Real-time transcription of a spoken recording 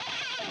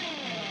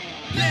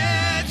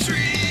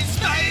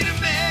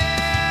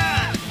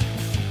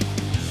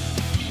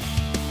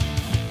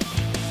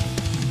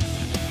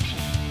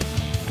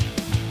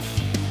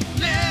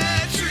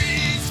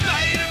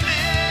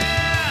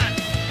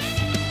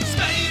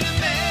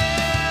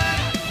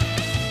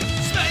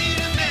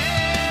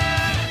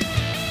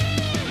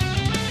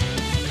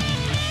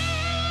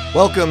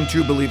Welcome,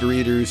 true believer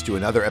readers, to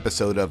another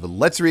episode of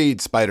Let's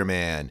Read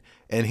Spider-Man.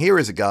 And here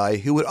is a guy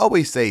who would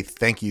always say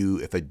thank you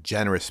if a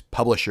generous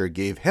publisher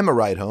gave him a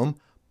ride home,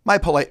 my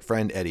polite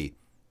friend Eddie.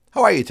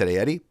 How are you today,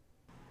 Eddie?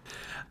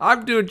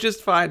 I'm doing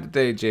just fine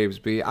today, James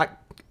B.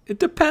 It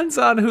depends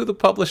on who the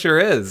publisher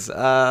is.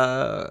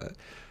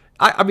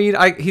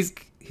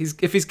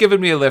 If he's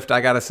giving me a lift,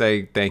 I gotta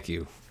say thank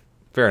you.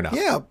 Fair enough.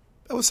 Yeah,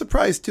 I was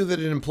surprised too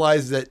that it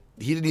implies that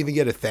he didn't even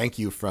get a thank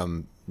you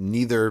from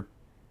neither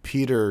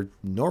Peter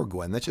nor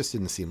Gwen. That just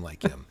didn't seem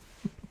like him.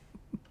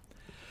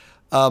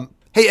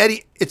 Hey,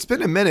 Eddie, it's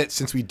been a minute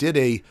since we did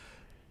a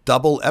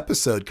double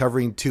episode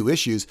covering 2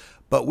 issues,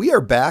 but we are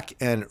back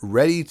and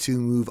ready to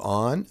move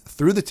on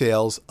through the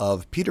tales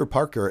of Peter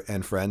Parker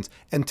and friends.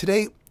 And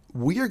today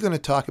we are going to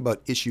talk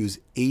about issues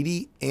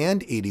 80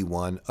 and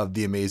 81 of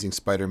The Amazing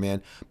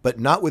Spider-Man, but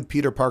not with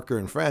Peter Parker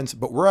and friends,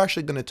 but we're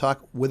actually going to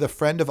talk with a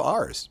friend of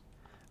ours.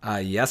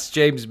 Yes,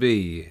 James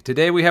B.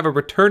 Today we have a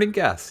returning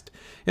guest.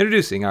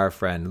 Introducing our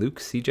friend Luke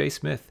C.J.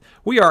 Smith.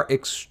 We are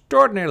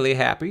extraordinarily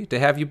happy to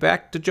have you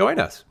back to join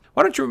us.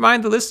 Why don't you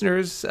remind the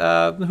listeners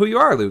who you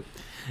are, Luke?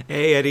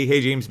 Hey, Eddie.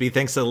 Hey, James B.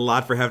 Thanks a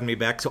lot for having me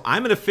back. So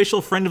I'm an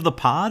official friend of the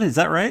pod. Is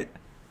that right?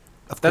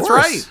 That's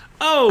right.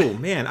 Oh,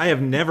 man. I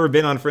have never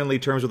been on friendly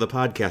terms with a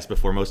podcast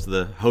before. Most of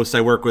the hosts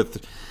I work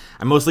with,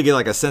 I mostly get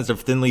like a sense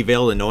of thinly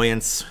veiled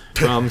annoyance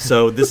from.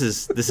 So this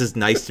is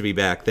nice to be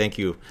back. Thank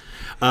you.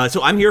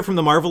 So I'm here from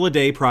the Marvel A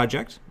Day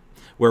project,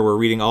 where we're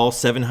reading all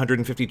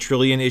 750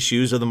 trillion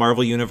issues of the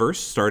Marvel Universe,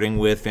 starting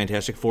with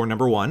Fantastic Four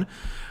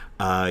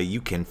 #1.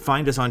 You can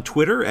find us on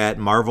Twitter at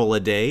Marvel A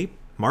Day,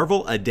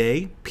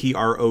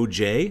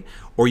 PROJ,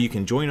 or you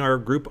can join our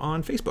group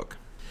on Facebook.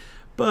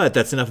 But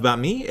that's enough about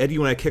me. Ed,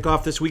 you want to kick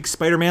off this week's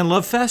Spider-Man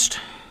Love Fest?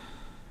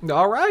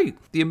 All right.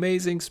 The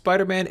Amazing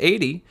Spider-Man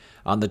 80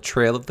 on the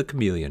Trail of the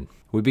Chameleon.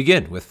 We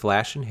begin with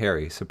Flash and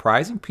Harry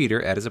surprising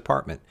Peter at his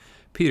apartment.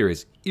 Peter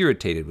is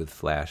irritated with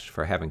Flash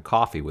for having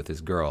coffee with his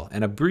girl,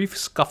 and a brief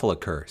scuffle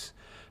occurs.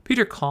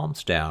 Peter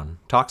calms down,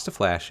 talks to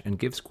Flash, and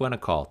gives Gwen a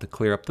call to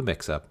clear up the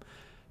mix-up.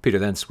 Peter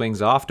then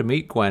swings off to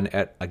meet Gwen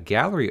at a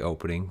gallery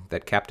opening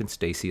that Captain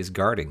Stacy is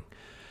guarding.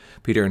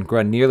 Peter and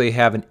Gwen nearly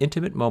have an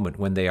intimate moment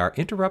when they are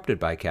interrupted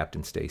by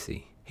Captain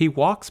Stacy. He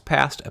walks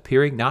past,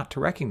 appearing not to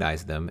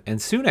recognize them,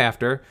 and soon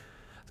after,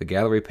 the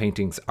gallery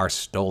paintings are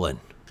stolen.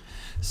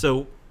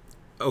 So,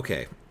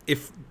 okay,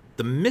 if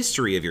the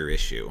mystery of your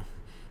issue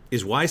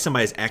is why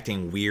somebody's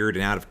acting weird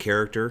and out of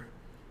character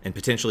and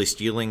potentially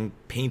stealing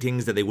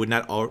paintings that they would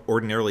not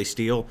ordinarily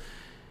steal,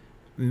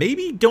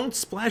 maybe don't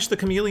splash the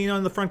chameleon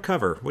on the front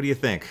cover. What do you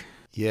think?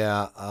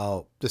 Yeah,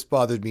 this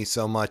bothered me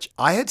so much.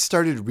 I had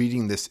started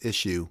reading this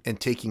issue and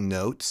taking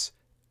notes,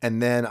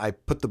 and then I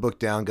put the book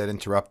down, got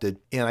interrupted,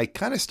 and I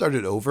kind of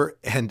started over,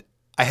 and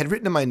I had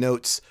written in my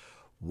notes,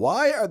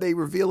 why are they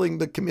revealing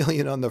the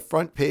chameleon on the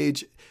front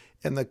page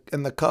and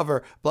the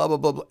cover, blah, blah,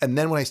 blah, blah. And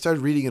then when I started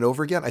reading it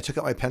over again, I took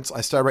out my pencil.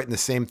 I started writing the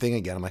same thing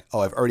again. I'm like,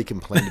 oh, I've already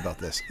complained about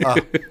this.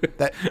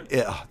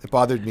 It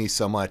bothered me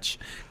so much.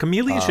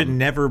 Chameleon should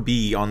never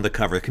be on the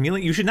cover.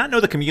 Chameleon, you should not know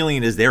the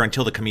chameleon is there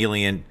until the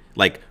chameleon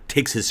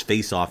takes his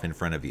face off in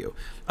front of you.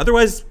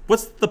 Otherwise,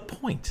 what's the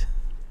point?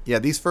 Yeah,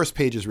 these first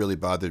pages really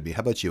bothered me. How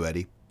about you,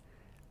 Eddie?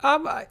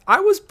 I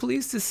was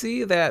pleased to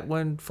see that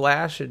when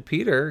Flash and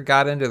Peter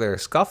got into their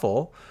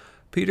scuffle,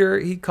 Peter,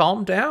 he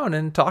calmed down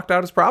and talked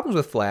out his problems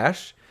with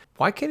Flash.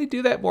 Why can't he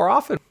do that more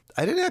often?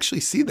 I didn't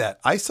actually see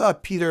that. I saw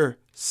Peter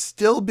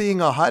still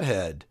being a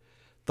hothead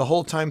the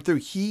whole time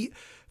through.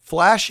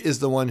 Flash is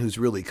the one who's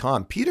really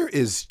calm. Peter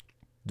is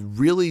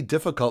really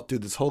difficult through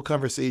this whole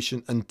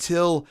conversation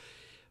until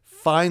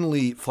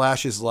finally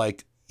Flash is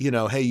like,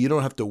 hey, you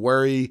don't have to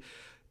worry.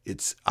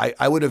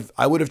 I would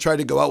have tried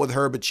to go out with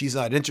her, but she's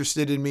not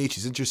interested in me.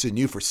 She's interested in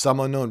you for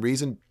some unknown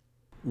reason.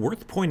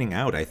 Worth pointing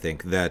out, I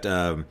think, that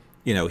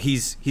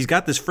he's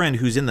got this friend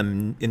who's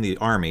in the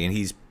army, and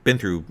he's been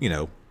through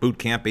boot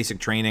camp, basic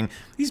training.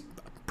 He's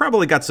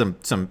probably got some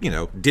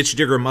ditch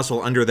digger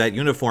muscle under that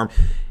uniform,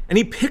 and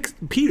he picks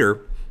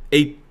Peter,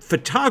 a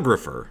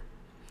photographer,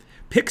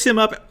 picks him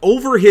up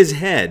over his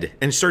head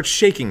and starts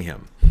shaking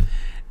him.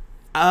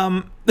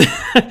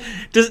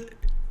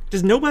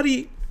 Does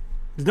nobody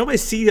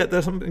see that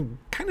there's something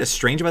kind of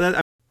strange about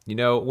that?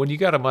 When you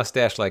got a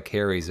mustache like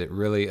Harry's, it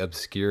really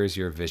obscures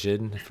your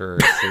vision for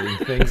seeing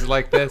things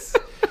like this.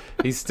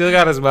 He's still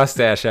got his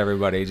mustache,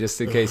 everybody,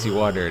 just in case you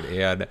wondered.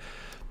 And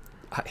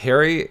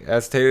Harry,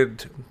 as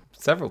stated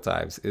several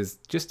times, is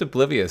just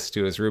oblivious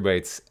to his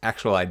roommate's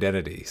actual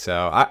identity.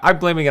 So I'm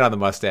blaming it on the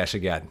mustache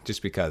again,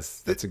 just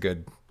because that's a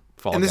good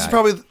fall guy. And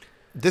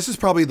this is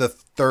probably the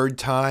third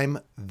time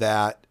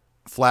that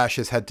Flash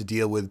has had to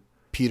deal with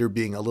Peter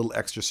being a little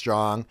extra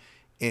strong,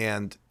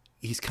 and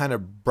he's kind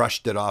of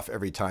brushed it off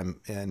every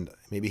time. And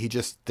maybe he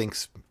just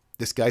thinks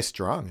this guy's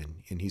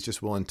strong, and he's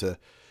just willing to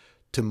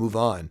move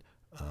on.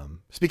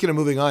 Speaking of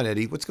moving on,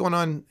 Eddie, what's going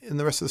on in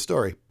the rest of the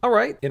story? All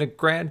right. In a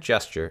grand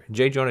gesture,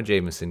 J. Jonah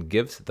Jameson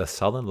gives the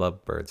Sullen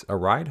Lovebirds a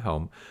ride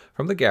home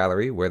from the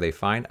gallery where they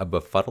find a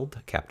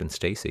befuddled Captain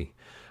Stacy.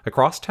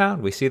 Across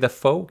town, we see the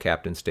faux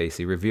Captain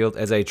Stacy revealed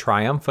as a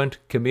triumphant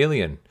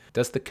chameleon.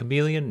 Does the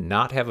chameleon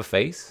not have a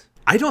face?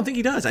 I don't think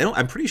he does.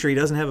 I'm pretty sure he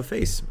doesn't have a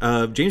face.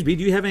 James B.,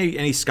 do you have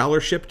any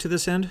scholarship to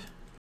this end?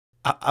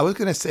 I was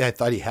going to say I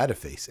thought he had a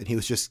face, and he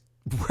was just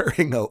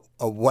wearing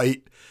a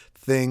white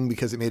thing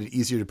because it made it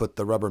easier to put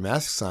the rubber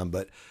masks on.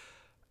 But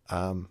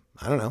I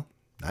don't know.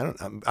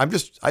 I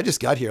just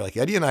got here. Like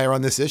Eddie and I are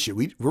on this issue.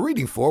 We're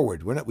reading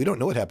forward. We don't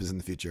know what happens in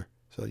the future.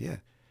 So yeah.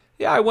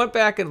 Yeah, I went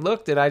back and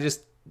looked, and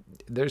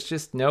there's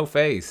just no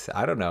face.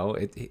 I don't know.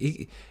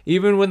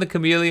 Even when the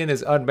chameleon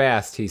is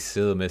unmasked, he's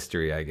still a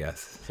mystery, I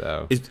guess.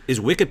 So is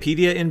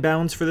Wikipedia in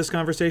bounds for this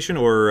conversation,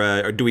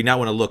 or do we not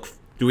want to look?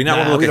 Do we not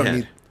want to look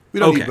ahead? We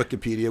don't need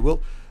Wikipedia.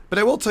 But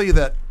I will tell you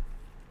that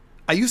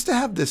I used to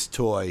have this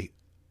toy,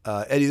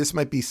 Eddie. This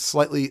might be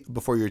slightly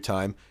before your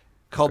time,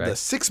 called the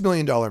 $6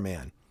 Million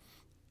Man,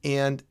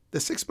 and the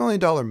 $6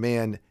 Million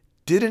Man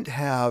didn't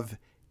have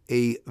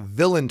a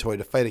villain toy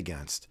to fight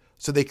against,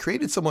 so they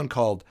created someone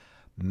called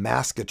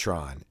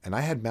Maskatron, and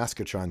I had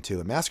Maskatron too.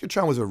 And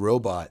Maskatron was a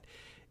robot,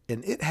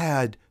 and it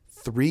had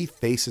 3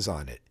 faces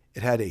on it.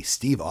 It had a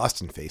Steve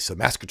Austin face, so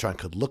Maskatron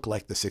could look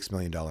like the $6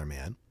 Million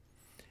Man.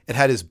 It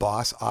had his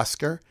boss,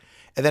 Oscar,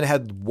 and then it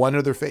had one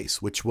other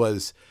face, which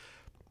was,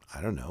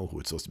 I don't know who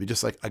it's supposed to be,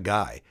 just like a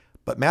guy.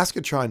 But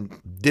Maskatron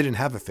didn't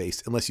have a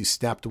face unless you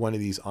snapped one of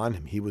these on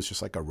him. He was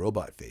just like a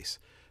robot face.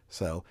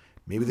 So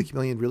maybe the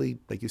chameleon really,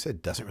 like you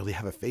said, doesn't really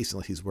have a face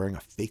unless he's wearing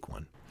a fake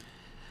one.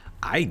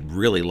 I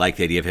really like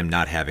the idea of him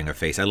not having a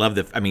face. I love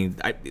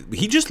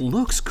he just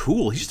looks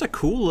cool. He's just a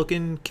cool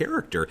looking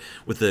character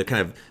with the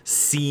kind of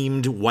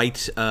seamed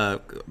white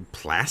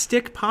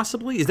plastic,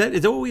 possibly. Is that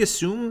what we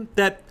assume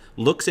that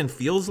looks and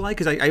feels like?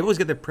 Because I always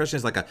get the impression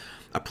it's like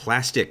a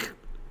plastic,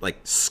 like,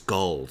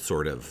 skull,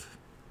 sort of.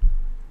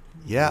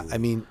 Yeah, I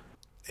mean,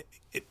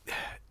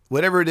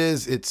 whatever it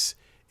is,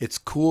 it's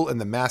cool,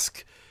 and the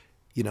mask,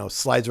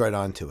 slides right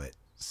onto it.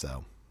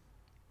 So,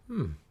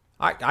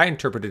 I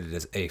interpreted it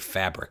as a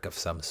fabric of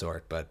some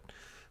sort, but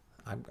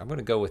I'm going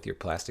to go with your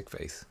plastic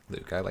face,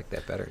 Luke. I like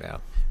that better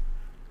now.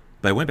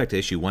 But I went back to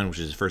issue 1, which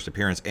is his first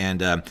appearance,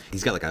 and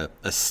he's got like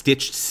a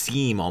stitched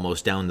seam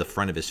almost down the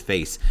front of his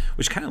face,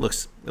 which kind of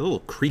looks a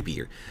little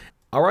creepier.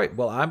 All right,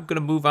 well, I'm going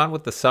to move on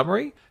with the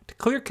summary. To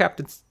clear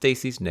Captain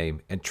Stacy's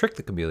name and trick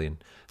the chameleon,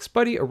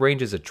 Spidey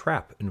arranges a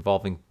trap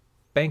involving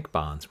bank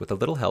bonds with a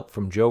little help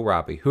from Joe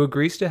Robbie, who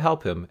agrees to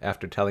help him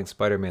after telling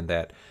Spider-Man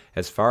that,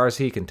 as far as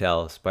he can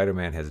tell,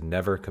 Spider-Man has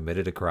never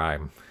committed a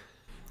crime.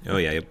 Oh,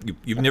 yeah,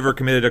 you've never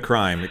committed a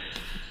crime,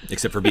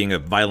 except for being a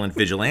violent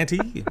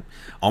vigilante,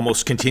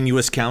 almost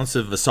continuous counts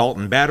of assault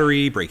and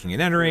battery, breaking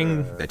and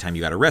entering, that time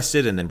you got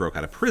arrested and then broke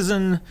out of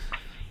prison.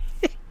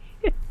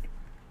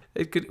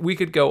 We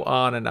could go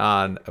on and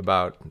on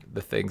about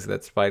the things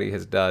that Spidey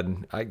has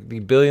done, the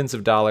billions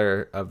of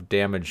dollars of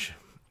damage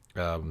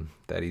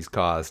that he's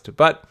caused.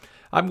 But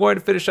I'm going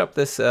to finish up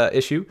this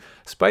issue.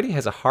 Spidey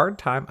has a hard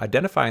time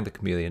identifying the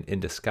chameleon in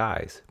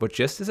disguise, but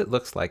just as it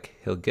looks like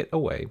he'll get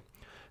away,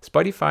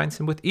 Spidey finds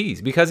him with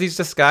ease because he's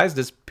disguised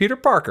as Peter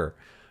Parker.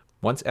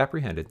 Once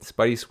apprehended,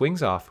 Spidey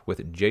swings off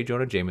with J.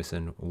 Jonah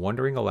Jameson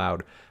wondering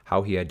aloud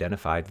how he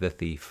identified the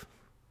thief.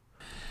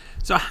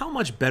 So how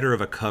much better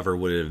of a cover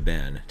would it have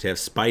been to have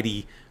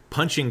Spidey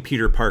punching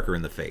Peter Parker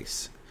in the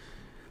face?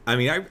 I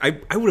mean, I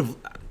would have...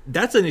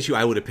 That's an issue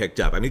I would have picked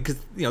up. I mean, because,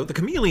 the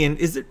chameleon...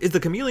 Is the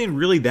chameleon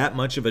really that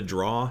much of a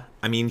draw?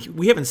 I mean,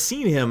 we haven't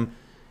seen him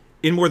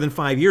in more than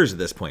 5 years at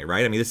this point,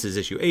 right? I mean, this is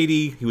issue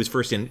 80. He was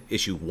first in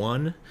issue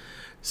 1.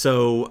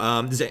 So,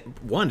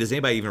 does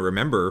anybody even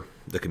remember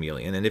the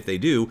chameleon? And if they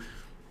do,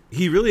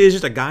 he really is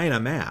just a guy in a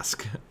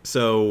mask.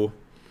 So...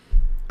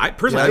 I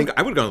would have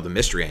gone with the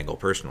mystery angle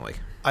personally.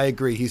 I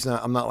agree.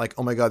 I'm not like,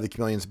 oh my God, the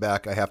chameleon's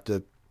back. I have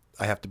to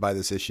buy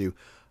this issue.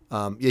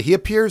 He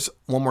appears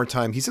one more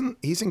time. He's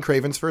in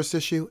Craven's first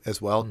issue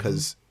as well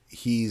because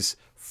he's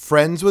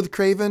friends with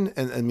Craven.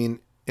 And I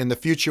mean, in the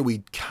future, we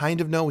kind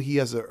of know he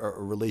has a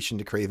relation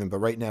to Craven, but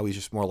right now he's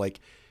just more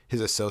like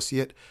his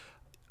associate.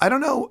 I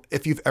don't know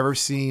if you've ever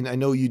seen. I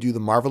know you do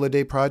the Marvel a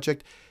Day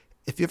project.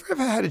 If you've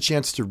ever had a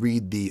chance to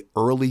read the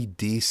early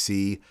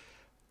DC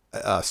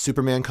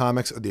Superman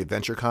comics or the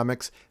Adventure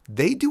comics,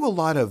 they do a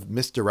lot of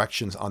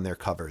misdirections on their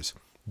covers.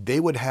 They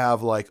would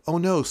have like, oh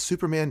no,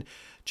 Superman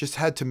just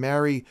had to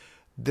marry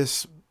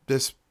this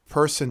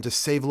person to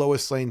save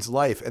Lois Lane's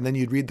life. And then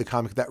you'd read the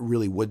comic, that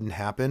really wouldn't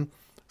happen.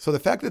 So the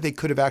fact that they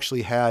could have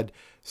actually had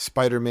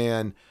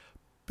Spider-Man,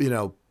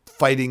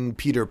 fighting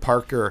Peter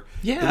Parker,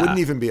 it wouldn't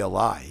even be a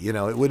lie.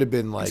 It would have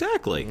been like,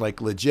 exactly,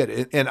 like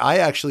legit. And I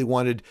actually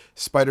wanted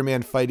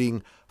Spider-Man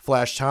fighting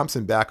Flash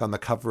Thompson back on the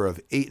cover of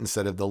 8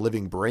 instead of the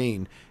Living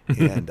Brain.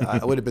 And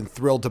I would have been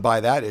thrilled to buy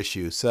that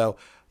issue. So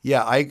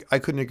yeah, I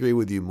couldn't agree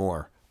with you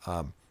more.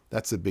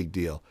 That's a big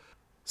deal.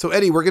 So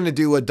Eddie, we're going to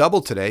do a double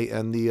today.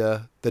 And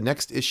the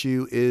next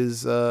issue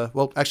is,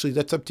 actually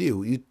that's up to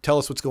you. You tell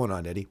us what's going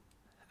on, Eddie.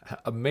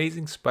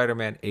 Amazing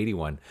Spider-Man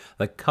 81,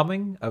 The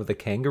Coming of the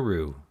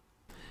Kangaroo.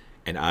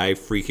 And I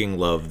freaking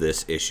love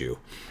this issue.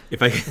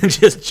 If I can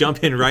just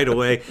jump in right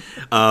away.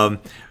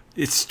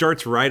 It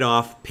starts right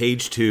off,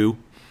 page 2.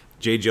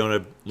 J.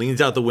 Jonah leans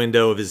out the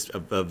window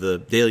of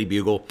the Daily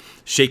Bugle,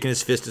 shaking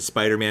his fist at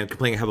Spider-Man,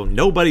 complaining how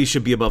nobody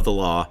should be above the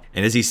law.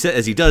 And as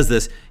he does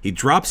this, he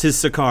drops his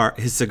cigar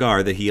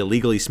that he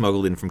illegally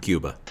smuggled in from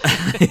Cuba.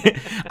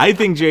 I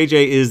think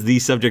JJ is the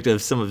subject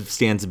of some of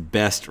Stan's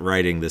best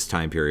writing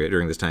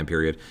during this time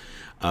period.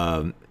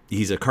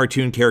 He's a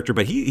cartoon character,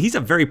 but he's a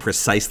very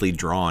precisely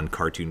drawn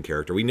cartoon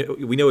character. We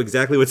know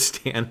exactly what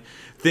Stan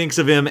thinks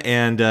of him,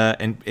 and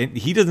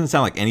he doesn't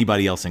sound like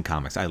anybody else in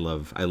comics. I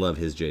love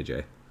his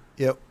JJ.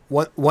 Yeah.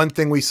 One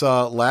thing we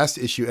saw last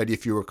issue, Eddie,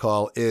 if you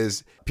recall,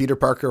 is Peter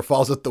Parker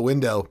falls out the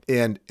window,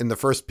 and in the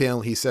first panel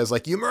he says,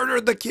 like, "You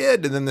murdered the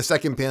kid," and then the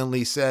second panel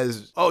he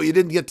says, "Oh, you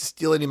didn't get to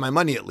steal any of my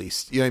money at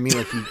least." You know what I mean?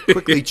 Like, he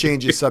quickly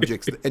changes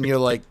subjects, and you're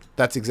like,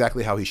 that's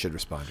exactly how he should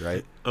respond,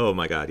 right? Oh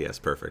my God, yes,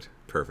 perfect.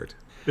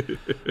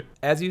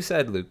 As you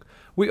said, Luke,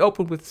 we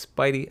opened with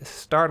Spidey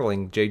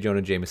startling J.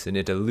 Jonah Jameson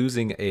into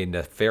losing a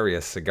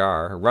nefarious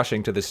cigar,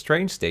 rushing to the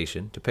strange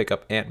station to pick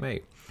up Aunt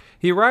May.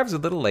 He arrives a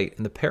little late,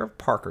 and the pair of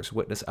Parkers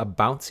witness a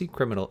bouncy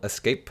criminal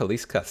escape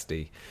police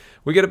custody.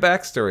 We get a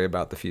backstory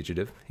about the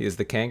fugitive. He is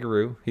the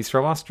Kangaroo. He's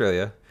from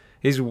Australia.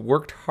 He's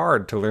worked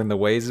hard to learn the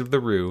ways of the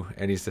Roo,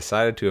 and he's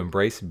decided to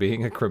embrace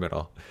being a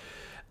criminal.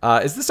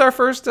 Is this our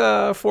first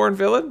foreign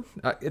villain?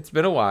 It's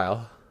been a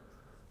while.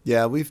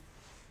 Yeah, we've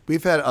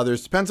had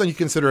others. Depends on who you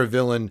consider a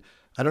villain.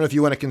 I don't know if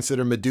you want to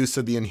consider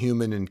Medusa the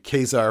Inhuman and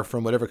Kazar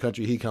from whatever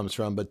country he comes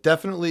from, but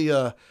definitely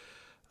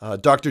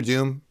Dr.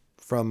 Doom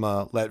from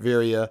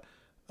Latveria.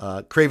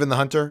 Kraven the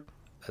Hunter.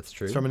 That's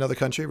true. He's from another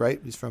country,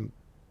 right? He's from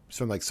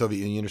like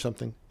Soviet Union or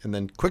something. And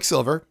then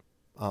Quicksilver,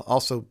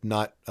 also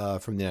not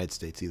from the United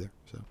States either.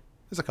 So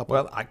there's a couple.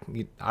 Well,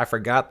 I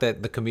forgot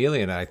that the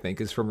Chameleon, I think,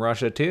 is from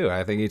Russia too.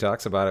 I think he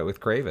talks about it with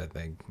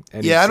Kraven.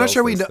 Yeah, I'm not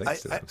sure we know.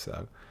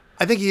 So.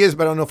 I think he is,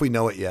 but I don't know if we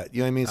know it yet. You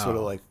know what I mean? Sort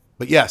of like.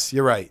 But yes,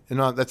 you're right. And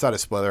that's not a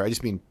spoiler. I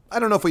just mean I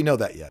don't know if we know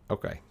that yet.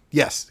 Okay.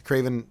 Yes,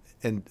 Kraven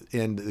and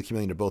the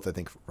Chameleon are both, I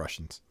think,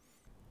 Russians.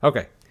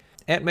 Okay.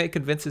 Aunt May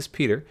convinces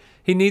Peter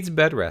he needs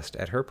bed rest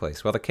at her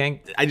place while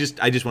the I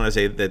just want to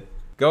say that.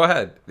 Go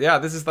ahead. Yeah,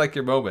 this is like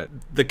your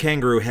moment. The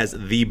Kangaroo has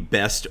the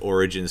best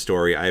origin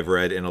story I've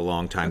read in a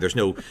long time. There's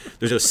no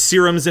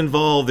serums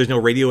involved. There's no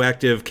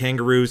radioactive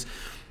kangaroos.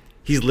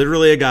 He's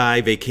literally a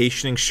guy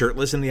vacationing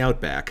shirtless in the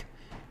outback,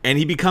 and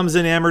he becomes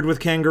enamored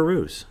with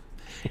kangaroos.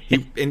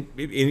 In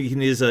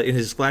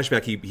his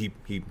flashback,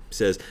 he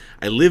says,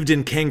 "I lived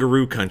in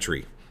kangaroo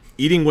country,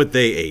 eating what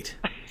they ate,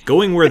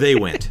 going where they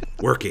went,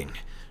 working,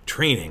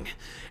 training,"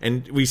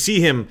 and we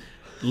see him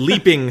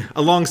leaping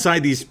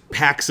alongside these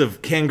packs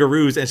of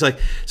kangaroos. And it's like,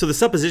 so the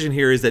supposition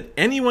here is that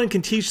anyone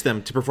can teach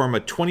them to perform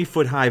a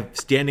 20-foot high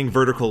standing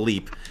vertical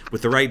leap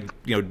with the right,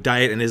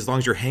 diet, and as long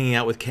as you're hanging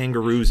out with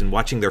kangaroos and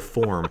watching their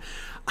form.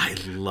 I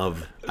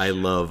love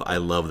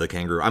the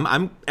kangaroo.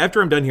 I'm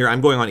after I'm done here,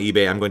 I'm going on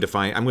eBay. I'm going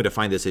to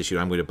find this issue.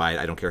 I'm going to buy it.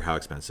 I don't care how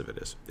expensive it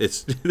is.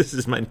 This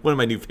is one of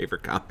my new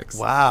favorite comics.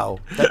 Wow,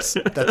 that's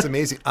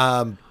amazing.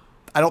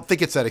 I don't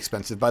think it's that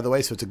expensive, by the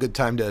way, so it's a good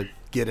time to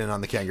get in on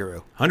the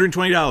Kangaroo.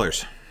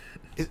 $120.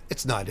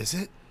 It's not, is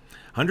it?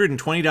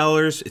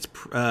 $120.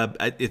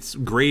 It's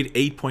grade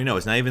 8.0.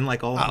 It's not even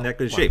like all in that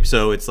good shape.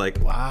 So it's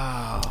like,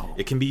 wow.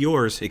 It can be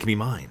yours. It can be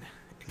mine.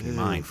 It can be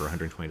mine for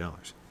 $120.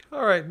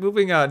 All right,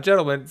 moving on.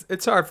 Gentlemen,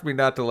 it's hard for me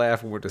not to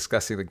laugh when we're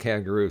discussing the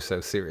Kangaroo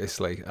so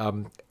seriously.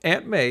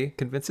 Aunt May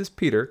convinces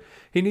Peter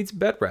he needs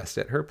bed rest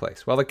at her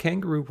place, while the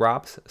Kangaroo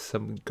robs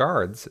some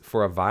guards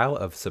for a vial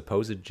of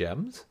supposed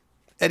gems.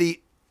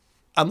 Eddie,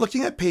 I'm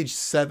looking at page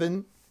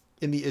 7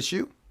 in the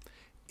issue,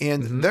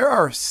 and there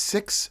are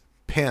 6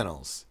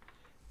 panels.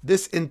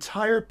 This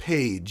entire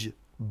page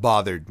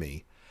bothered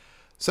me.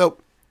 So,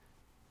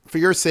 for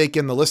your sake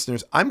and the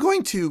listeners, I'm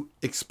going to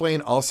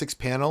explain all 6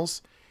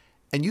 panels,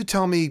 and you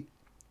tell me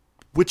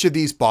which of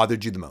these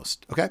bothered you the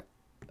most, okay?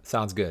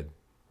 Sounds good.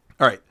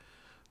 All right.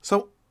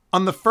 So,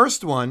 on the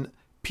first one,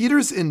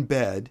 Peter's in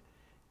bed,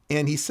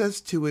 and he says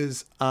to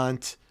his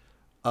aunt,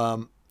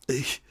 Aunt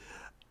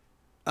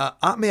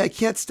May, I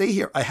can't stay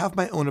here. I have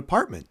my own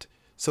apartment.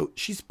 So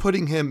she's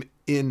putting him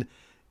in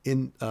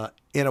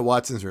Anna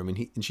Watson's room,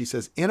 and she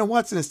says, Anna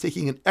Watson is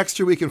taking an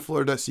extra week in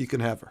Florida so you can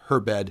have her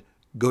bed.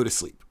 Go to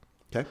sleep.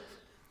 Okay.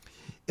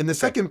 In the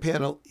second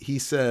panel, he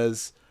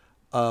says,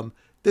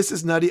 this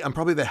is nutty. I'm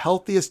probably the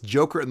healthiest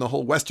joker in the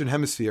whole Western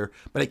Hemisphere,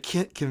 but I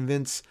can't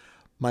convince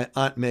my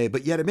Aunt May,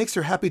 but yet it makes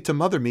her happy to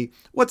mother me.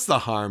 What's the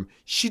harm?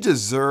 She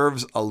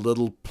deserves a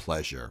little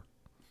pleasure.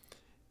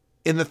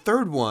 In the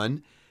third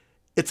one,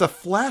 it's a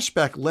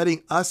flashback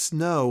letting us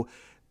know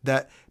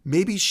that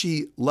maybe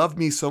she loved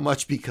me so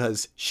much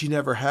because she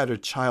never had a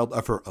child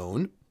of her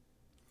own.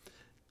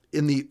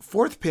 In the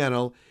fourth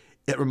panel,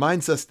 it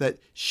reminds us that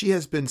she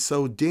has been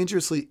so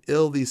dangerously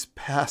ill these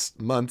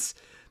past months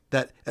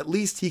that at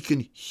least he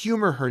can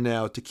humor her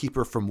now to keep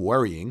her from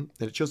worrying.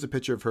 And it shows a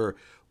picture of her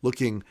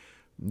looking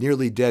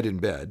nearly dead in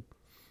bed.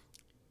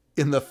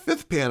 In the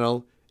fifth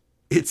panel,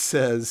 it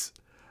says,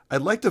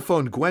 I'd like to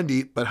phone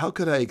Gwendy, but how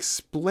could I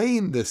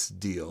explain this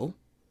deal?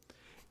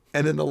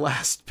 And in the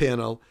last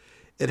panel,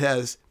 it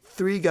has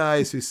 3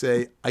 guys who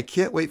say, I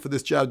can't wait for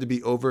this job to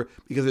be over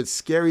because it's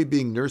scary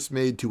being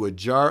nursemaid to a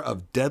jar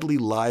of deadly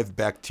live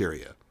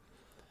bacteria.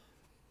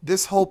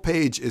 This whole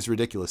page is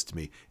ridiculous to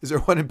me. Is there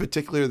one in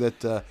particular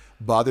that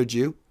bothered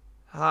you?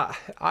 I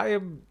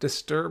am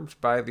disturbed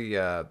by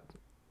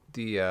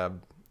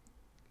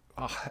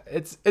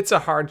it's a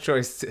hard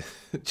choice,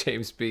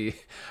 James B.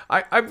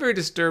 I'm very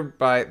disturbed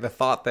by the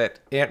thought that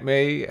Aunt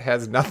May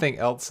has nothing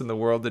else in the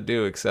world to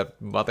do except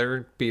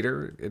mother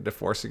Peter into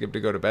forcing him to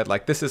go to bed.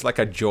 Like, this is like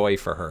a joy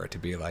for her to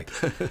be like,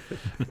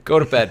 go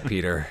to bed,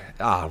 Peter.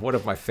 One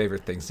of my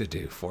favorite things to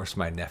do, force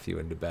my nephew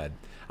into bed.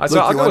 So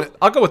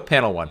I'll go with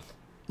panel 1.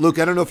 Luke,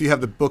 I don't know if you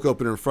have the book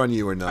open in front of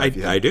you or not.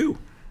 I do.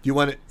 Do you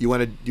want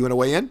to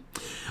weigh in?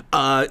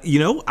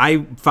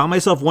 I found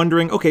myself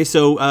wondering, okay,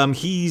 so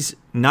he's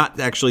not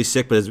actually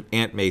sick, but his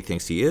Aunt May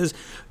thinks he is.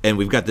 And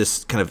we've got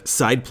this kind of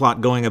side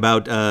plot going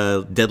about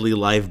deadly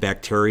live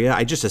bacteria.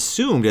 I just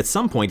assumed at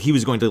some point he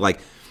was going to like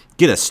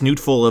get a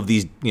snootful of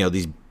these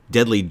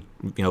deadly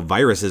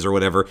viruses or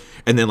whatever,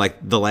 and then like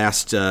the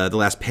last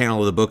panel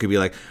of the book would be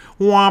like,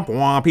 womp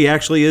womp, he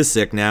actually is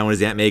sick now, and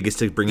his Aunt May gets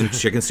to bring him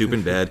chicken soup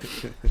in bed.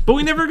 But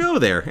we never go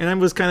there, and I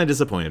was kind of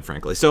disappointed,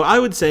 frankly. So I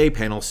would say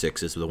panel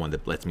 6 is the one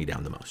that lets me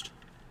down the most.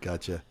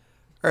 Gotcha.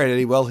 All right,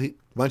 Eddie. Well, why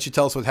don't you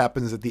tell us what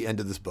happens at the end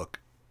of this book?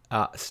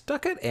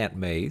 Stuck at Aunt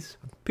May's,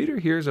 Peter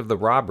hears of the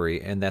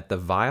robbery and that the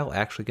vial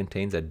actually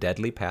contains a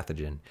deadly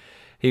pathogen.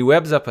 He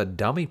webs up a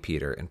dummy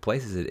Peter and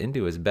places it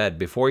into his bed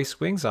before he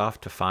swings off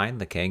to find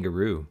the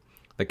kangaroo.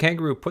 The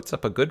kangaroo puts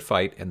up a good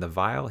fight, and the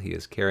vial he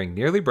is carrying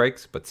nearly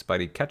breaks, but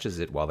Spidey catches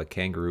it while the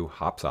kangaroo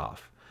hops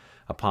off.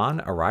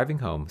 Upon arriving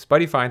home,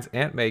 Spidey finds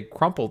Aunt May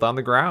crumpled on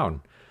the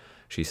ground.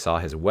 She saw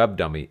his web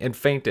dummy and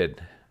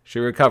fainted. She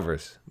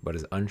recovers, but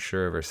is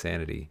unsure of her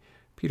sanity.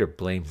 Peter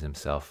blames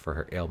himself for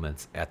her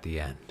ailments at the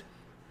end.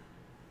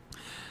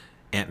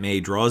 Aunt May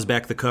draws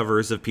back the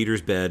covers of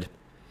Peter's bed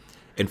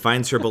and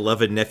finds her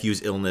beloved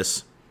nephew's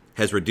illness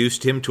has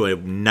reduced him to a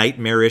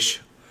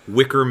nightmarish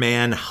Wicker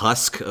Man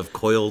husk of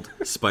coiled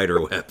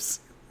spider webs.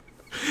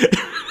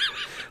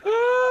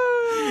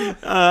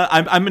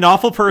 I'm an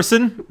awful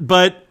person,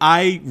 but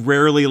I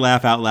rarely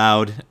laugh out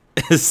loud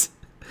as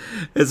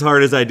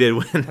hard as I did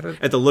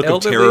at the look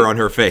of terror on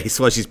her face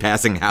while she's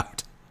passing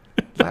out.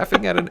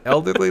 Laughing at an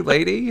elderly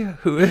lady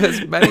who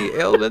has many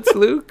ailments,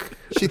 Luke.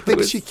 She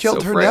thinks she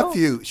killed her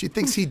nephew. She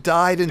thinks he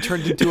died and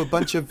turned into a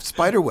bunch of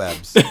spider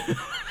webs.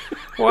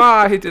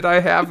 Why did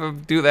I have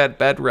him do that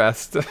bed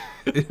rest?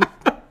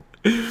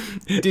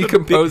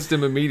 Decomposed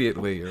him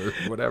immediately or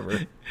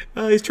whatever.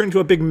 He's turned into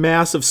a big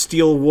mass of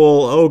steel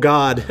wool. Oh,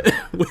 God.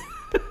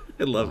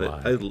 I love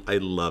it. I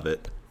love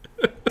it.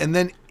 And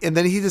then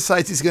he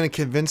decides he's going to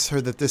convince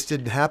her that this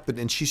didn't happen,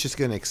 and she's just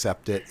going to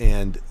accept it.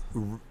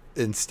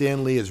 And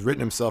Stan Lee has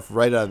written himself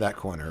right out of that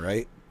corner,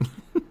 right?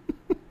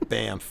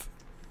 Bamf.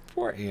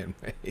 Poor Aunt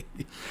May.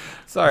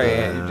 Sorry,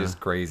 Aunt, you're just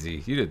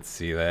crazy. You didn't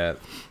see that.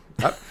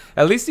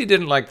 At least he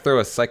didn't throw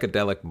a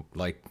psychedelic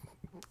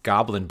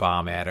goblin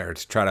bomb at her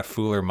to try to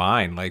fool her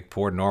mind like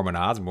poor Norman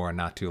Osborn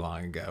not too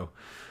long ago.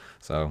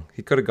 So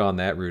he could have gone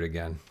that route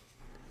again.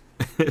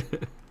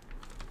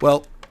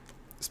 Well,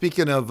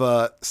 speaking of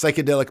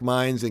psychedelic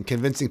minds and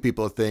convincing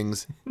people of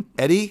things,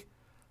 Eddie,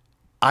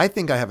 I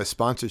think I have a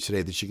sponsor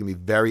today that you can be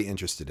very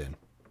interested in.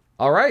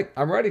 All right.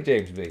 I'm ready,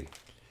 James B.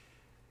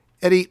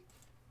 Eddie,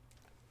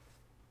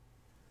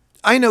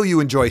 I know you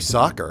enjoy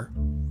soccer.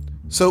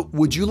 So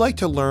would you like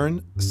to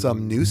learn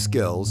some new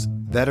skills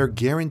that are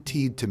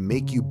guaranteed to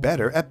make you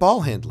better at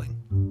ball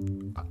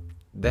handling?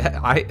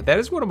 That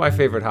is one of my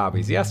favorite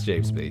hobbies. Yes,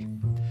 James B.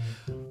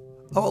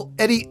 Oh,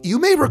 Eddie, you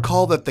may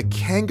recall that the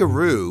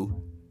kangaroo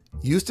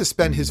used to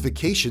spend his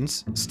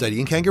vacations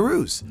studying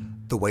kangaroos,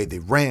 the way they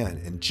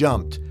ran and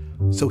jumped,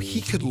 so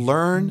he could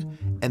learn.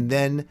 And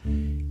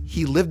then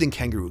he lived in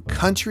kangaroo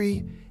country,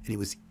 and he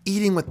was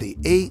eating what they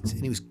ate,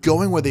 and he was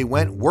going where they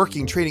went,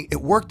 working, training.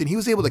 It worked, and he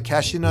was able to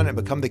cash in on it and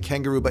become the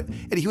kangaroo. But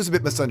Eddie, he was a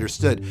bit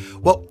misunderstood.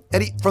 Well,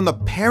 Eddie, from the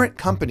parent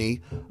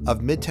company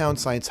of Midtown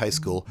Science High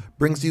School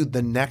brings you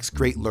the next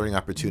great learning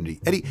opportunity.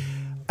 Eddie,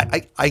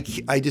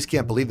 I just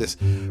can't believe this.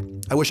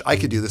 I wish I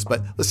could do this,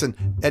 but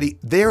listen, Eddie,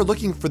 they are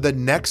looking for the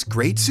next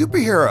great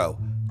superhero,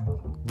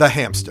 the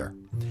hamster.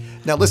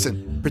 Now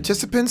listen,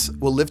 participants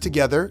will live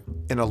together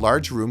in a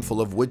large room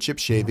full of wood chip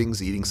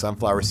shavings, eating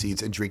sunflower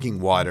seeds, and drinking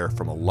water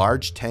from a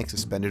large tank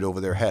suspended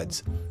over their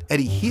heads.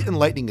 Eddie, heat and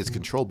lightning is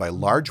controlled by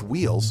large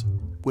wheels,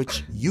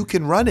 which you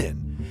can run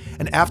in.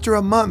 And after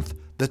a month,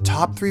 the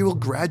top 3 will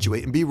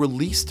graduate and be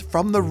released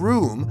from the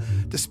room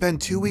to spend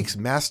 2 weeks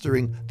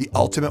mastering the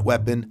ultimate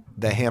weapon,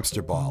 the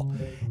hamster ball.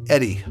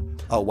 Eddie,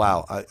 oh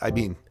wow, I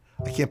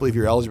can't believe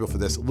you're eligible for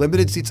this.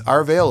 Limited seats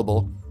are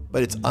available,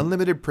 but it's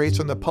unlimited praise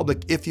from the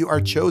public if you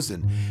are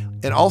chosen.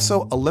 And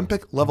also,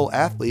 Olympic-level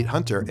athlete,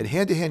 hunter, and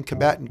hand-to-hand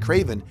combatant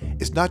Craven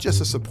is not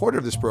just a supporter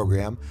of this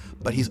program,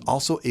 but he's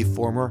also a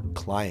former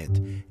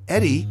client.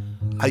 Eddie,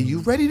 are you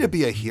ready to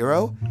be a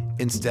hero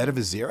instead of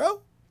a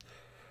zero?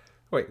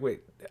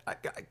 Wait.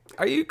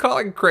 Are you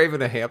calling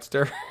Craven a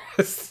hamster?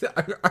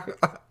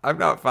 I'm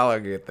not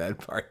following it that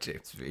part,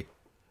 James B.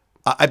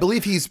 I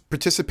believe he's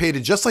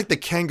participated, just like the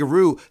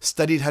kangaroo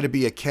studied how to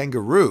be a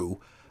kangaroo.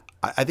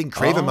 I think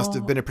Craven must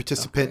have been a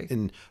participant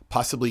in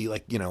possibly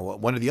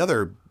one of the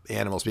other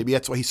animals. Maybe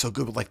that's why he's so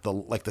good with like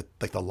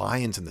the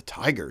lions and the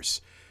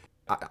tigers.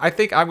 I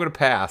think I'm going to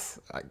pass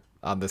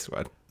on this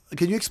one.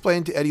 Can you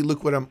explain to Eddie,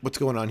 Luke, what's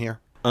going on here?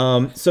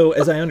 So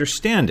as I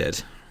understand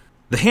it,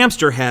 the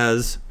hamster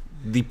has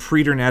the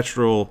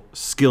preternatural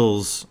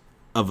skills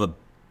of a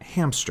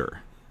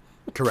hamster.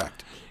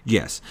 Correct.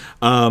 Yes.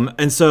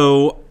 And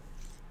so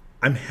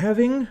I'm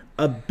having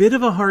a bit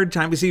of a hard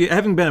time. See,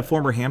 having been a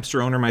former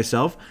hamster owner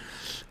myself,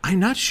 I'm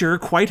not sure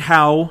quite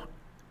how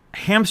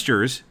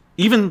hamsters,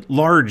 even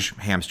large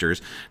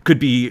hamsters, could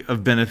be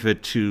of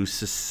benefit to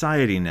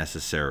society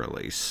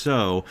necessarily.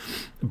 So,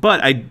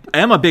 but I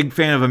am a big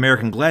fan of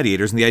American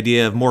Gladiators, and the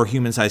idea of more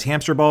human-sized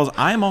hamster balls,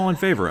 I'm all in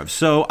favor of.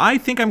 So I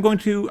think I'm going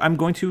to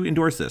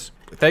endorse this.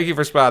 Thank you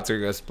for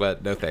sponsoring us,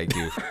 but no thank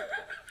you.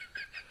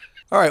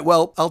 All right,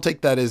 well, I'll take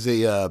that as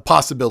a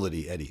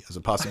possibility, Eddie, as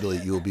a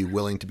possibility you will be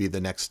willing to be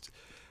the next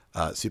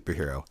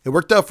superhero. It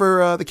worked out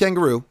for the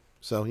kangaroo,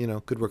 so,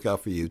 could work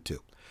out for you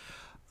too.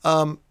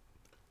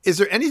 Is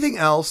there anything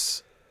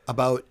else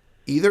about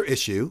either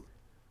issue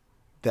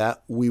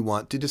that we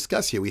want to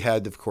discuss here? We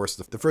had, of course,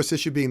 the first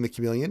issue being the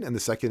chameleon and the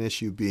second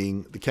issue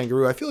being the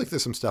kangaroo. I feel like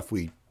there's some stuff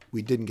we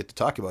didn't get to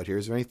talk about here.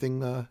 Is there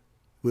anything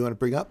we want to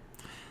bring up?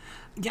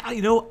 Yeah,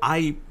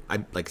 I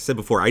like I said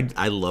before,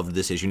 I loved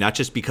this issue, not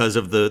just because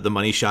of the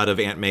money shot of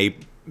Aunt May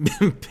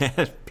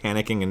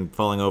panicking and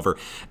falling over.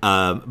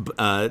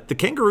 The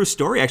kangaroo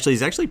story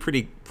is actually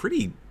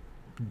pretty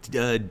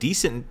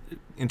decent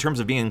in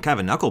terms of being kind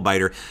of a knuckle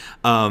biter.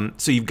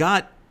 So you've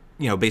got,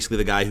 basically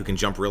the guy who can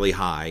jump really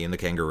high in the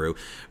kangaroo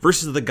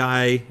versus the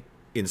guy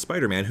in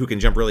Spider-Man who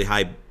can jump really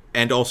high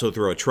and also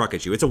throw a truck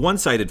at you. It's a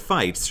one-sided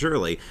fight,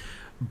 surely.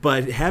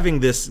 But having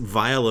this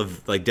vial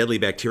of deadly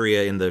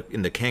bacteria in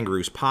the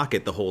kangaroo's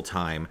pocket the whole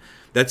time,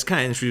 that's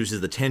kind of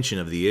introduces the tension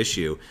of the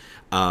issue.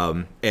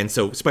 And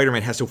so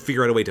Spider-Man has to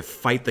figure out a way to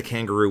fight the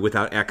kangaroo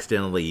without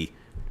accidentally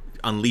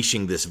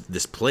unleashing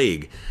this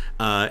plague.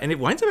 And it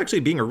winds up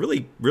actually being a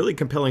really, really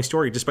compelling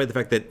story, despite the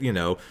fact that,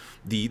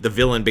 the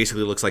villain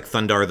basically looks like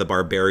Thundar the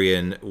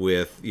Barbarian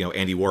with,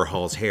 Andy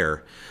Warhol's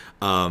hair.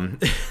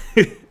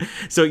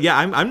 So yeah,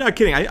 I'm not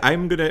kidding.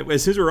 I'm gonna,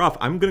 as soon as we're off,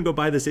 I'm gonna go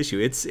buy this issue.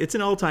 It's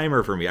an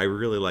all-timer for me. I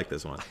really like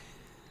this one.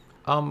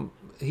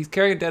 He's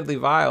carrying a deadly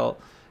vial.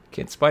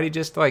 Can Spidey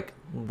just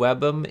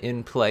web him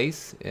in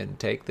place and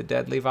take the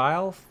deadly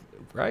vial?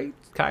 Right?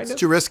 It's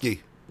too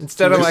risky.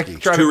 Instead of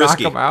trying to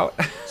knock him out.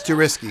 It's too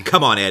risky.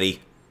 Come on, Eddie.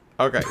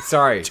 Okay,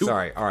 sorry.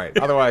 All right.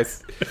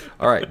 Otherwise,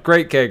 all right.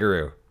 Great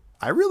kangaroo.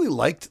 I really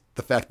liked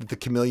the fact that the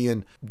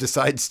chameleon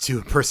decides to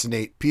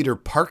impersonate Peter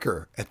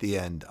Parker at the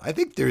end. I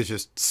think there's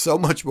just so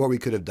much more we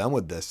could have done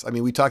with this. I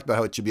mean, we talked about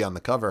how it should be on the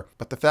cover,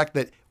 but the fact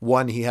that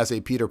he has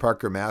a Peter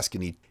Parker mask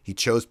and he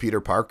chose Peter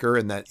Parker,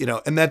 and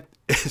that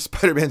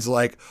Spider-Man's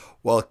like,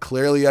 well,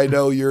 clearly I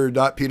know you're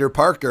not Peter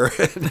Parker.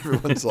 And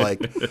everyone's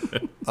like,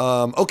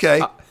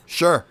 okay,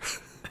 sure.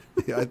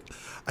 Yeah,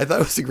 I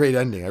thought it was a great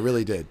ending. I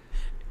really did.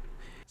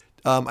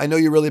 I know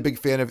you're really a big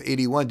fan of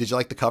 81. Did you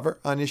like the cover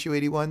on issue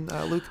 81,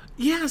 Luke?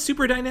 Yeah,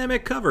 super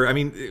dynamic cover. I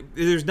mean,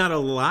 there's not a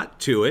lot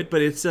to it,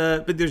 but it's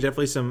but there's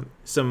definitely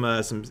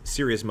some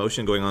serious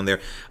motion going on there.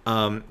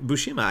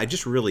 Buscema,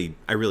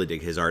 I really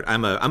dig his art.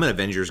 I'm an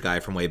Avengers guy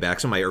from way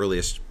back. Some of my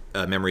earliest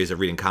memories of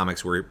reading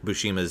comics were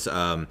Buscema's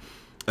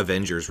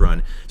Avengers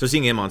run. So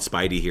seeing him on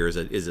Spidey here is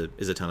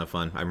a ton of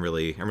fun. I'm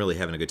really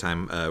having a good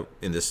time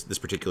in this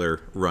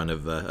particular run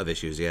of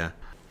issues. Yeah.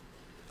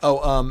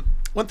 Oh,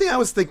 one thing I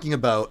was thinking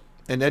about,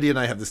 and Eddie and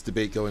I have this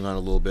debate going on a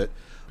little bit,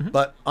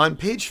 but on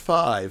page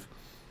 5,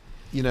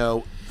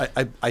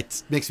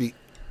 it makes me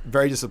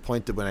very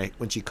disappointed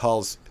when she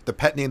calls the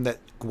pet name that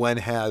Gwen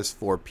has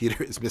for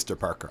Peter is Mr.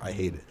 Parker. I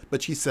hate it.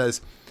 But she says,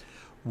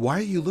 "Why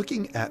are you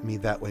looking at me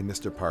that way,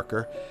 Mr.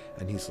 Parker?"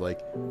 And he's like,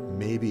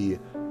 "Maybe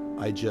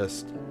I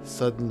just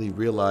suddenly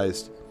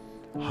realized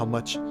how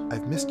much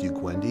I've missed you,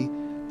 Gwendy.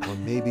 Or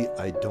maybe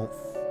I don't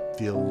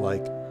feel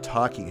like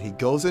talking." He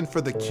goes in for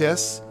the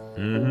kiss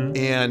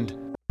and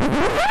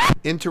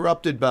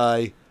interrupted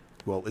by,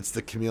 well, it's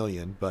the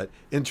chameleon, but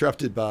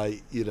interrupted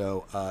by,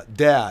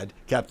 Dad,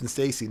 Captain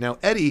Stacy. Now,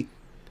 Eddie,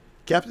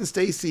 Captain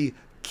Stacy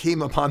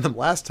came upon them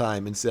last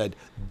time and said,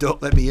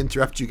 "Don't let me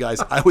interrupt you guys.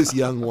 I was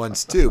young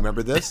once too."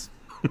 Remember this?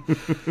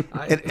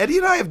 And Eddie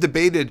and I have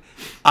debated.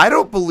 I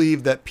don't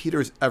believe that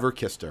Peter's ever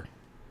kissed her.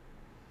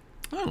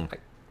 Oh.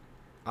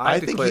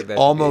 I think he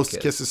almost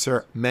kisses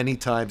her many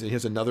times, and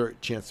here's another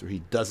chance where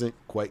he doesn't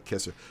quite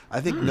kiss her. I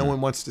think no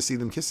one wants to see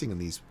them kissing in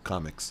these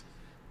comics.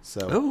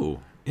 So. Oh,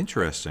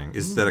 interesting.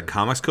 Is that a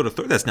Comics Code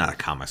Authority? That's not a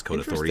Comics Code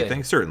Authority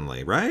thing,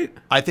 certainly, right?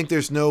 I think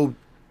there's no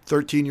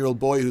 13-year-old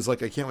boy who's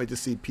like, I can't wait to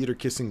see Peter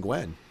kissing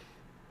Gwen.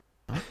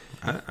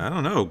 I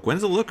don't know.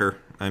 Gwen's a looker.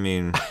 I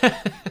mean...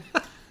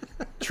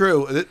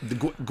 True.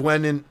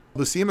 Gwen and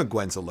Buscema,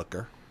 Gwen's a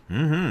looker.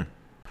 Mm-hmm.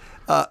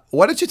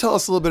 Why don't you tell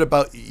us a little bit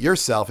about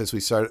yourself as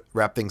we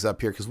wrap things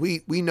up here? Because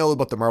we know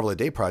about the Marvel a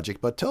Day project,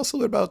 but tell us a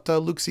little bit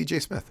about Luke C.J.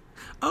 Smith.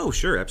 Oh,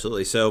 sure,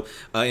 absolutely. So,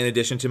 in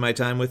addition to my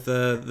time with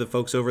the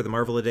folks over at the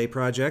Marvel a Day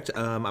project,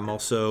 I'm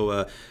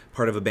also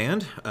part of a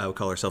band. We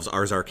call ourselves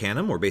Ars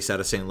Arcanum. We're based out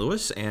of St.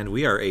 Louis, and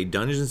we are a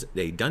Dungeons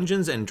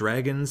and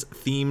Dragons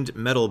themed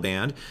metal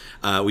band.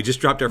 We just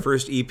dropped our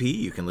first EP.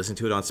 You can listen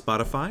to it on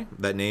Spotify.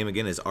 That name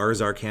again is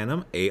Ars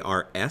Arcanum,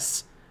 ARSARCANUM.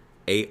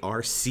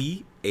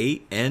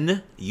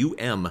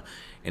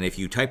 And if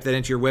you type that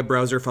into your web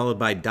browser followed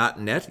by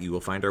 .net, you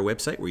will find our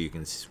website where you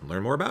can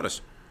learn more about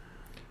us.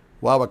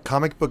 Wow, a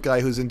comic book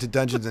guy who's into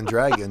Dungeons and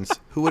Dragons.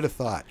 Who would have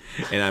thought?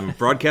 And I'm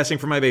broadcasting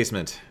from my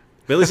basement.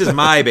 But at least it's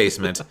my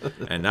basement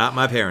and not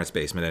my parents'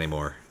 basement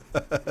anymore.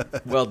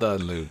 Well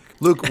done, Luke.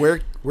 Luke,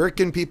 where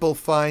can people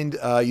find,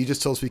 you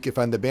just told us we could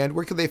find the band.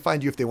 Where can they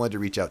find you if they wanted to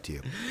reach out to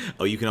you?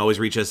 Oh, you can always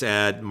reach us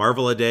at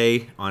Marvel a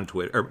Day on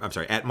Twitter. Or, I'm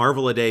sorry, at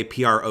Marvel a Day,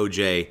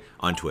 PROJ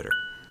on Twitter.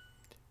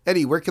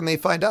 Eddie, where can they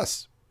find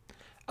us?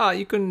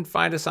 You can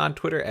find us on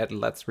Twitter at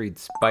Let's Read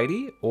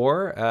Spidey,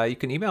 or you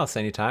can email us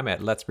anytime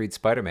at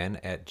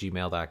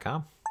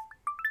letsreadspiderman@gmail.com.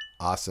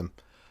 Awesome.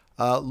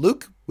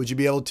 Luke, would you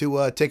be able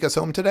to take us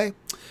home today?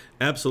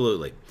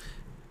 Absolutely.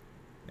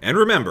 And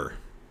remember,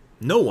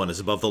 no one is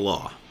above the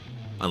law,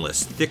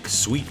 unless thick,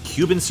 sweet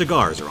Cuban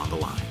cigars are on the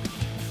line.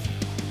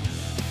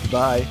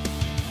 Bye.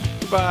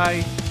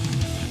 Goodbye.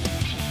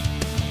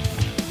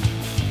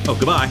 Oh,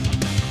 goodbye.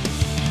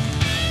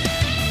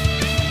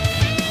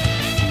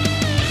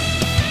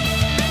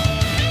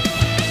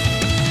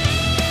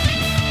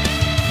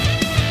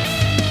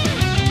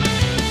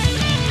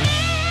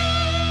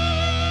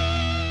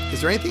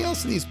 Is there anything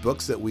else in these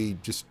books that we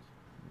just,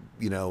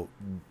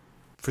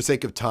 for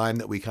sake of time,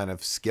 that we kind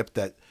of skipped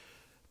that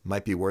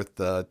might be worth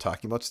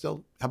talking about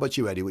still? How about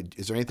you, Eddie?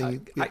 Is there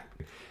anything?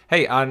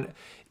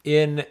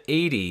 In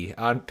 80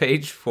 on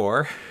page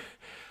 4,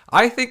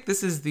 I think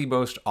this is the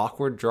most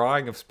awkward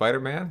drawing of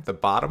Spider-Man. The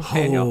bottom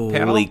panel.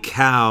 Holy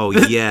cow!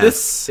 Yes,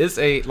 this is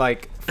a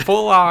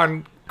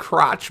full-on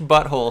crotch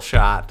butthole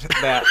shot.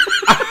 That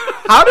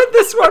how did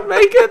this one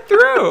make it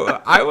through?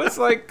 I was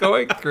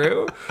going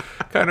through,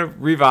 kind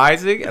of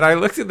revising, and I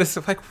looked at this.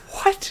 I'm like,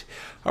 what?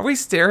 Are we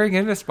staring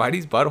into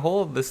Spidey's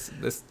butthole in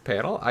this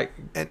panel?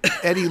 And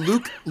Eddie,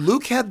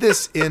 Luke had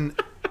this in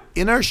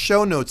our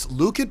show notes.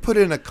 Luke had put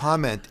in a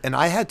comment, and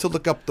I had to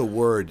look up the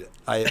word.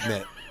 I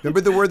admit.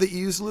 Remember the word that you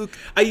used, Luke?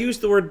 I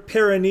used the word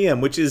perineum,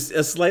 which is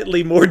a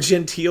slightly more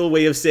genteel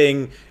way of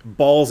saying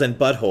balls and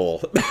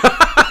butthole.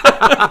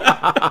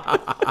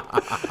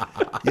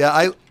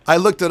 Yeah, I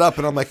looked it up,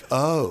 and I'm like,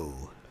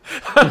 oh,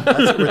 that's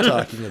what we're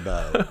talking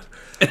about.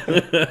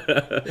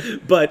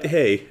 But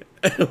hey,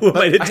 who am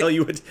I to tell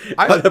you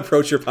how to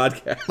approach your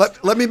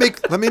podcast? Let me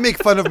make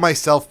fun of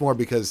myself more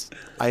because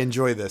I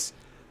enjoy this.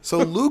 So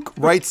Luke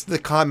writes the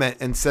comment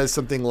and says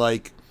something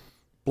like,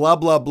 blah,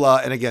 blah,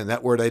 blah. And again,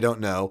 that word I don't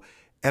know.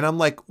 And I'm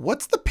like,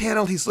 what's the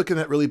panel he's looking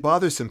at really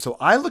bothers him? So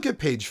I look at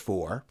page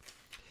 4.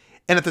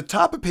 And at the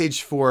top of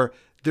page 4,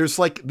 there's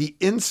the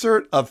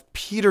insert of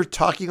Peter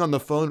talking on the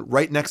phone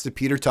right next to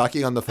Peter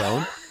talking on the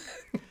phone.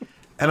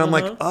 And I'm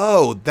like,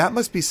 oh, that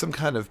must be some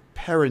kind of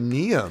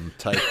perineum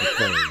type of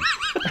thing.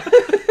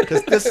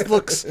 Because this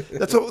looks,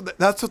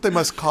 that's what they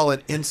must call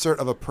an insert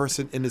of a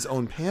person in his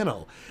own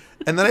panel.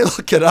 And then I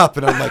look it up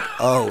and I'm like,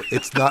 oh,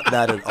 it's not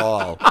that at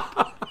all.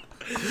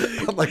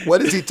 I'm like,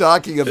 what is he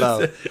talking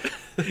about?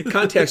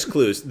 Context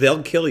clues.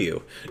 They'll kill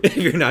you if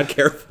you're not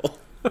careful.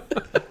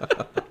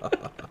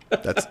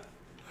 That's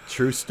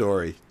true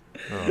story.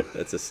 Oh,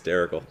 that's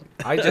hysterical.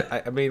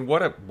 I mean,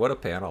 what a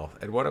panel,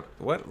 and what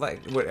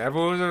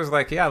everyone was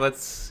like,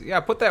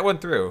 put that one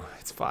through.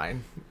 It's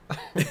fine.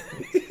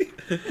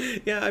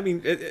 Yeah, I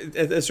mean,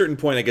 at a certain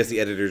point, I guess the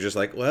editor's just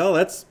like, well,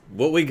 that's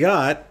what we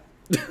got.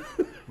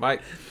 My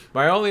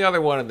only other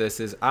one of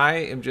this is I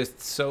am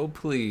just so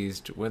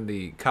pleased when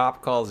the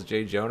cop calls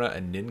J. Jonah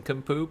a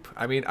nincompoop.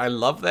 I mean, I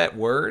love that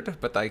word,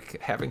 but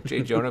having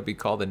J. Jonah be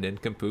called a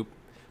nincompoop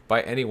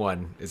by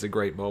anyone is a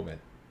great moment,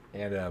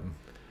 and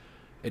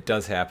it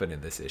does happen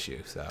in this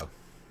issue. So,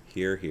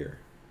 Here,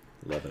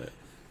 loving it.